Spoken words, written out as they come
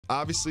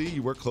Obviously,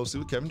 you work closely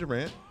with Kevin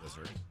Durant. Yes,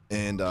 sir.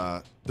 And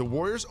the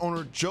Warriors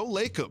owner, Joe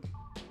Lacob,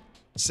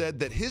 said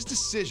that his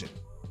decision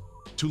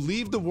to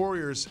leave the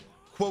Warriors,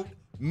 quote,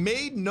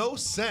 made no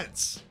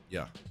sense.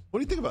 Yeah. What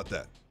do you think about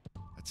that?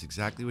 That's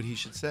exactly what he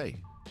should say.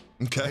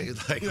 Okay.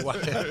 Like, why?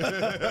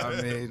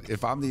 I mean,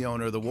 if I'm the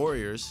owner of the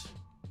Warriors,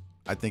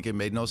 I think it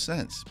made no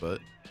sense.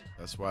 But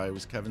that's why it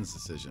was Kevin's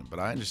decision. But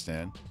I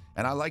understand.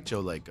 And I like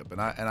Joe Lacob,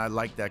 and I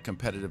like that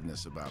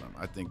competitiveness about him.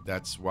 I think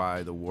that's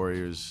why the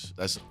Warriors,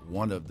 that's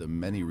one of the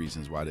many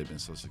reasons why they've been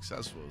so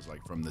successful. Is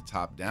like from the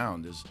top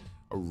down, there's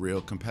a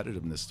real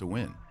competitiveness to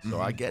win.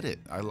 So I get it.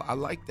 I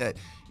like that.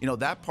 You know,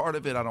 that part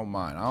of it I don't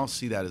mind. I don't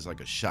see that as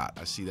like a shot.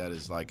 I see that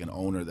as like an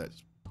owner that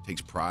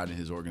takes pride in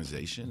his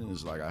organization and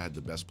is like, I had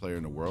the best player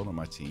in the world on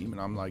my team.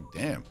 And I'm like,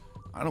 damn,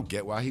 I don't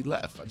get why he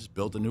left. I just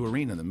built a new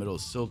arena in the middle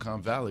of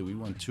Silicon Valley. We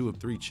won 2 of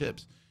 3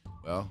 chips.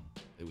 Well,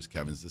 it was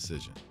Kevin's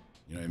decision.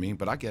 You know what I mean?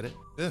 But I get it.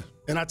 Yeah.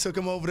 And I took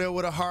him over there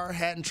with a hard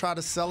hat and tried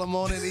to sell him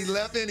on it, and he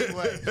left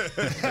anyway.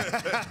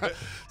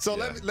 So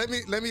Yeah. let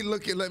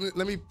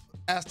me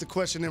ask the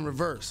question in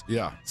reverse.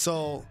 Yeah.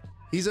 So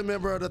he's a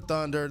member of the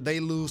Thunder. They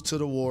lose to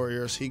the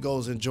Warriors. He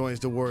goes and joins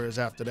the Warriors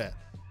after that.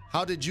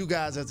 How did you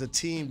guys as a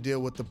team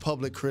deal with the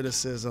public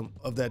criticism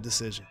of that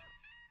decision?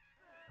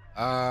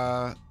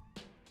 I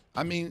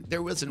mean,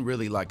 there wasn't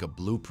really like a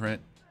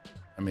blueprint.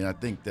 I mean, I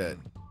think that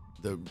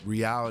the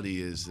reality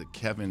is that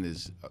Kevin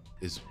is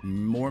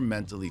more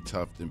mentally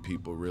tough than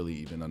people really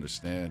even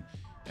understand,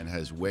 and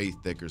has way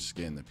thicker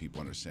skin than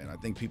people understand. I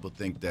think people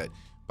think that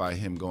by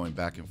him going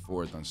back and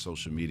forth on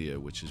social media,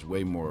 which is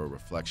way more a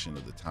reflection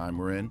of the time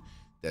we're in,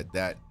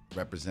 that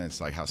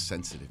represents like how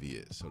sensitive he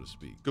is, so to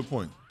speak. Good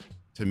point.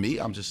 To me,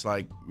 I'm just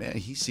like, man,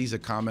 he sees a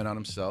comment on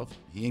himself,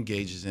 he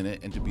engages in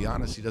it, and to be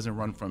honest, he doesn't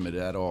run from it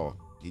at all.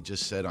 He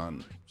just said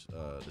on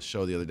the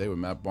show the other day with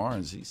Matt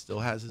Barnes, he still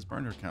has his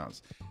burner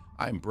accounts.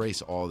 I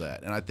embrace all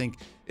that, and I think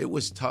it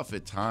was tough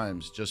at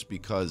times just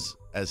because,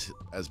 as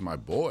my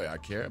boy, I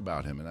care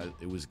about him, and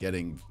it was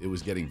getting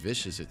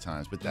vicious at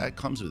times. But that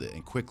comes with it,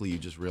 and quickly you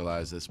just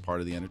realize that's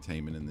part of the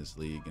entertainment in this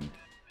league. And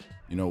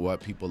you know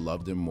what? People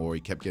loved him more. He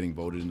kept getting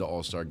voted into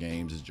All-Star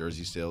games. His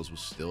jersey sales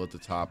was still at the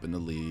top in the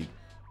league.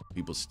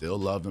 People still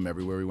loved him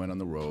everywhere he went on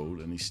the road,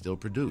 and he still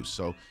produced.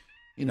 So,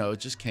 you know, it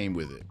just came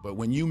with it. But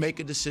when you make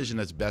a decision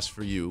that's best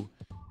for you,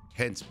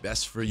 hence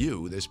best for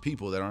you, there's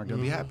people that aren't going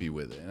to be happy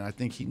with it. And I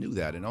think he knew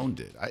that and owned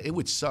it. It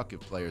would suck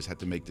if players had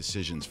to make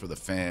decisions for the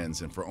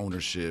fans and for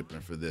ownership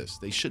and for this.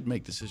 They should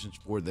make decisions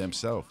for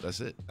themselves. That's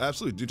it.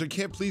 Absolutely. Dude, they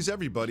can't please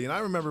everybody. And I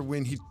remember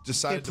when he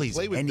decided to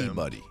play with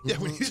anybody. them. Yeah,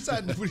 when he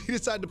decided to play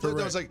with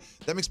them, I was like,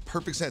 that makes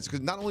perfect sense.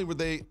 Because not only were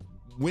they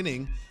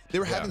winning, they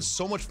were having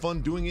so much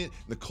fun doing it.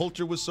 The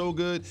culture was so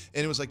good.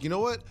 And it was like, you know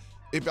what?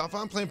 If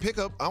I'm playing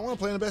pickup, I want to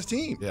play on the best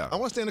team. Yeah. I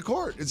want to stay in the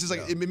court. It's just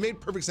like, it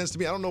made perfect sense to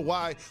me. I don't know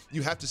why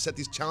you have to set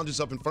these challenges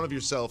up in front of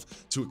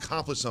yourself to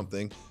accomplish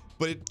something,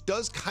 but it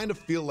does kind of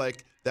feel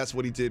like that's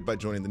what he did by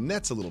joining the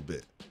Nets a little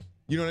bit.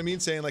 You know what I mean?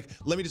 Saying like,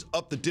 let me just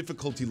up the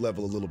difficulty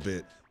level a little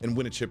bit and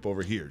win a chip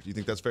over here. Do you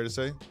think that's fair to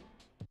say?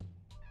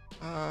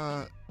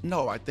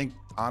 No, I think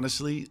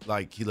honestly,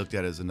 like he looked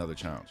at it as another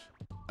challenge.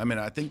 I mean,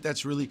 I think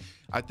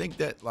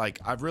that like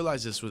I've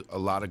realized this with a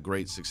lot of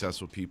great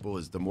successful people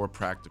is the more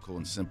practical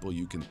and simple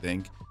you can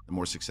think, the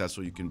more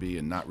successful you can be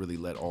and not really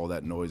let all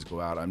that noise go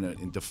out. I mean,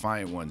 in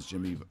Defiant Ones,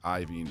 Jimmy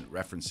Iovine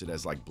referenced it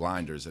as like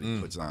blinders that he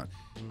puts on.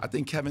 I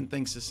think Kevin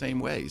thinks the same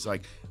way. He's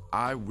like,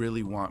 I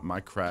really want my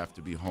craft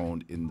to be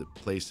honed in the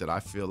place that I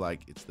feel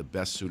like it's the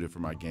best suited for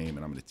my game,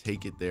 and I'm going to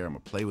take it there. I'm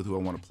going to play with who I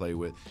want to play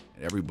with,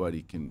 and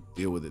everybody can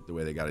deal with it the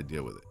way they got to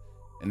deal with it.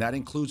 And that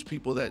includes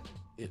people that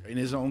in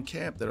his own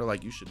camp that are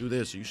like, you should do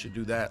this or you should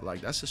do that.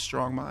 Like, that's a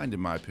strong mind in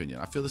my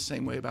opinion. I feel the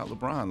same way about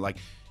LeBron. Like,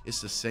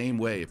 it's the same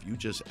way. If you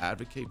just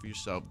advocate for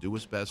yourself, do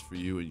what's best for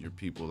you and your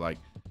people, like,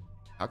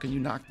 how can you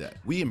knock that?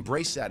 We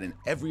embrace that in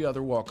every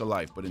other walk of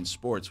life, but in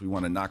sports, we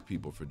want to knock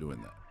people for doing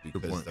that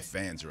because the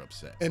fans are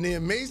upset. And the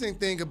amazing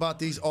thing about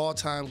these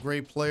all-time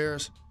great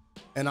players,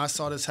 and I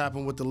saw this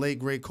happen with the late,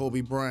 great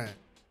Kobe Bryant,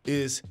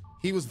 is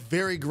he was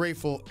very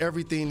grateful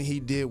everything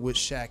he did with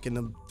Shaq in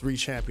the 3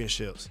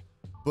 championships.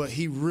 But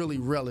he really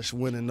relished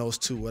winning those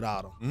 2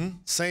 without him.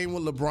 Same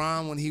with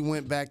LeBron when he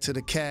went back to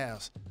the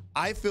Cavs.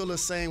 I feel the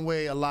same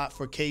way a lot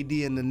for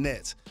KD and the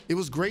Nets. It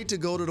was great to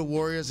go to the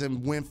Warriors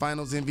and win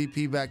Finals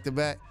MVP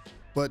back-to-back,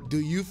 but do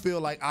you feel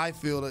like I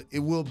feel that it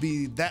will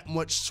be that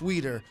much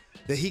sweeter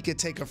that he could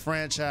take a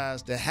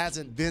franchise that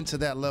hasn't been to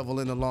that level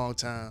in a long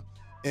time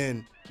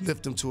and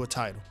lift them to a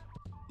title?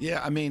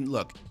 Yeah, I mean,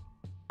 look,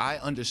 I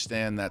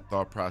understand that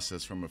thought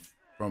process from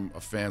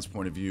a fan's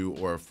point of view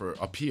or for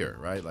a peer,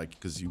 right? Like,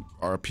 because you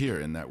are a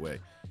peer in that way.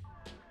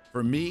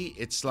 For me,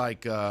 it's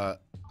like I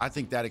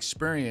think that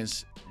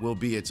experience will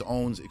be its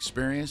own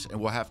experience, and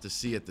we'll have to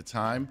see at the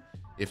time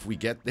if we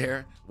get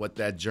there what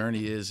that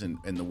journey is and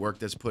the work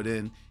that's put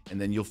in, and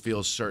then you'll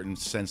feel a certain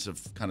sense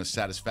of kind of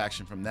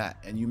satisfaction from that.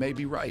 And you may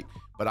be right,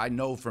 but I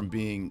know from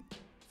being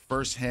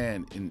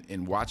firsthand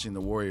in watching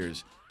the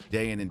Warriors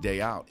day in and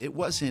day out, it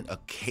wasn't a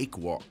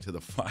cakewalk to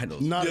the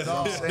finals. Not at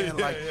all.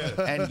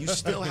 And you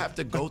still have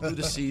to go through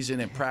the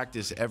season and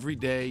practice every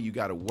day. You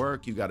got to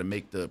work. You got to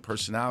make the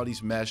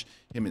personalities mesh.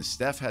 Him and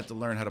Steph had to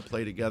learn how to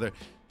play together.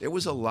 There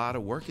was a lot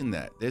of work in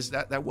that.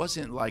 That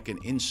wasn't like an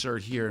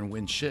insert here and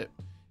win ship.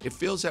 It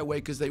feels that way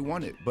because they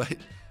won it. But,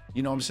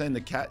 you know what I'm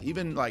saying?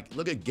 Even like,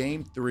 look at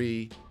Game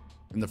 3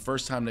 and the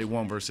first time they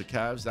won versus the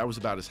Cavs, that was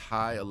about as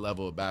high a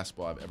level of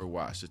basketball I've ever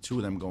watched. The two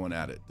of them going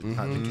at it. The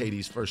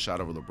KD's first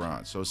shot over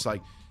LeBron. So it's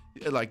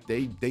like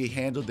they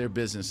handled their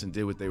business and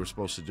did what they were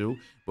supposed to do.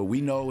 But we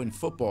know in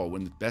football,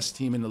 when the best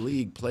team in the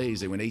league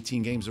plays, they win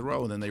 18 games in a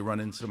row, and then they run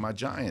into my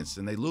Giants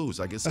and they lose.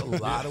 Like, it's a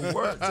lot of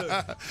work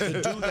to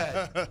do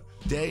that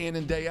day in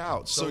and day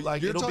out. So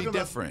like, it'll be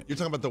different. You're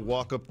talking about the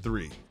walk-up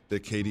three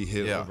that KD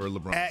hit over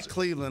LeBron. At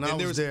Cleveland, I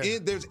was there.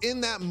 There's in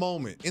that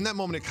moment,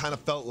 it kind of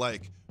felt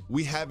like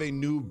we have a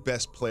new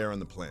best player on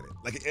the planet.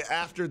 Like,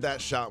 after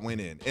that shot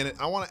went in. And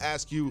I want to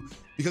ask you,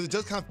 because it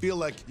does kind of feel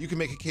like you can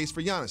make a case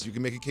for Giannis. You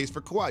can make a case for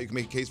Kawhi. You can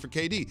make a case for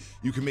KD.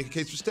 You can make a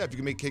case for Steph. You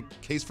can make a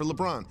case for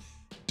LeBron.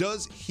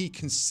 Does he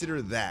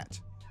consider that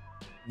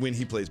when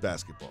he plays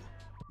basketball?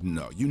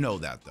 No, you know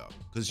that, though.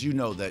 Because you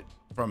know that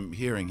from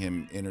hearing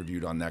him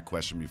interviewed on that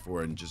question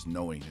before and just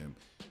knowing him,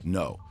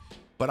 no.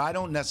 But I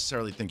don't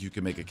necessarily think you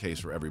can make a case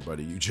for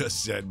everybody you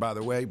just said, by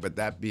the way. But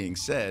that being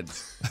said,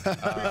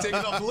 you're taking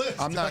off the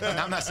list. I'm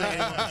not saying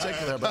anyone in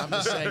particular, but I'm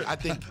just saying I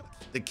think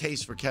the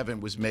case for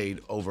Kevin was made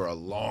over a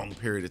long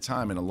period of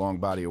time and a long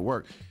body of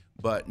work.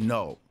 But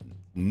no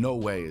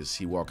way is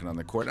he walking on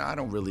the court. And I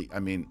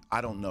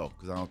don't know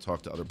because I don't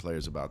talk to other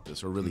players about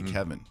this, or really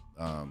Kevin.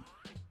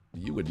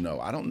 You would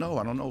know. I don't know.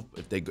 I don't know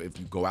if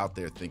you go out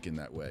there thinking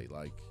that way.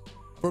 Like,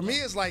 for me,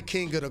 it's like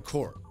king of the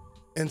court.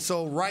 And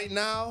so right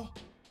now,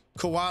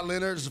 Kawhi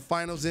Leonard is the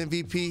Finals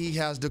MVP. He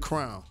has the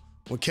crown.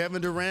 When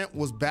Kevin Durant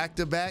was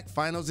back-to-back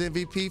Finals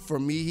MVP, for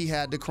me, he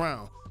had the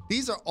crown.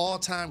 These are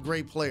all-time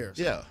great players.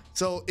 Yeah.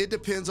 So it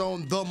depends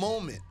on the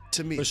moment,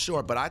 to me. For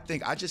sure. But I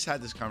think I just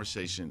had this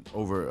conversation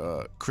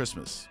over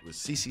Christmas with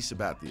CeCe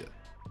Sabathia.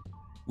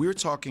 We were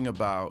talking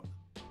about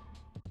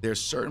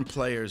there's certain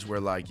players where,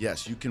 like,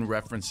 yes, you can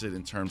reference it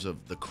in terms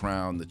of the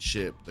crown, the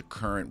chip, the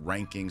current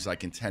rankings,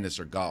 like in tennis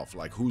or golf,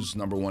 like who's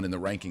number one in the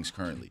rankings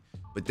currently.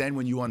 But then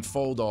when you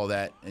unfold all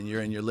that and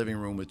you're in your living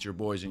room with your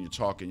boys and you're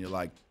talking, you're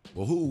like,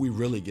 well, who are we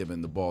really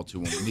giving the ball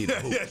to when we need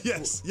it?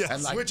 Yes.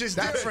 And like, which is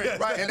different,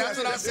 right? And that's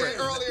what I said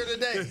earlier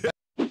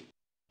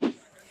today.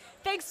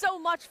 Thanks so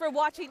much for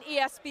watching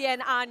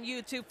ESPN on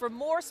YouTube. For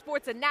more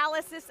sports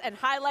analysis and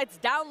highlights,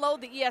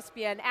 download the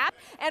ESPN app.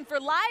 And for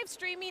live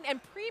streaming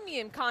and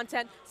premium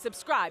content,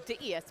 subscribe to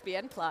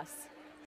ESPN+.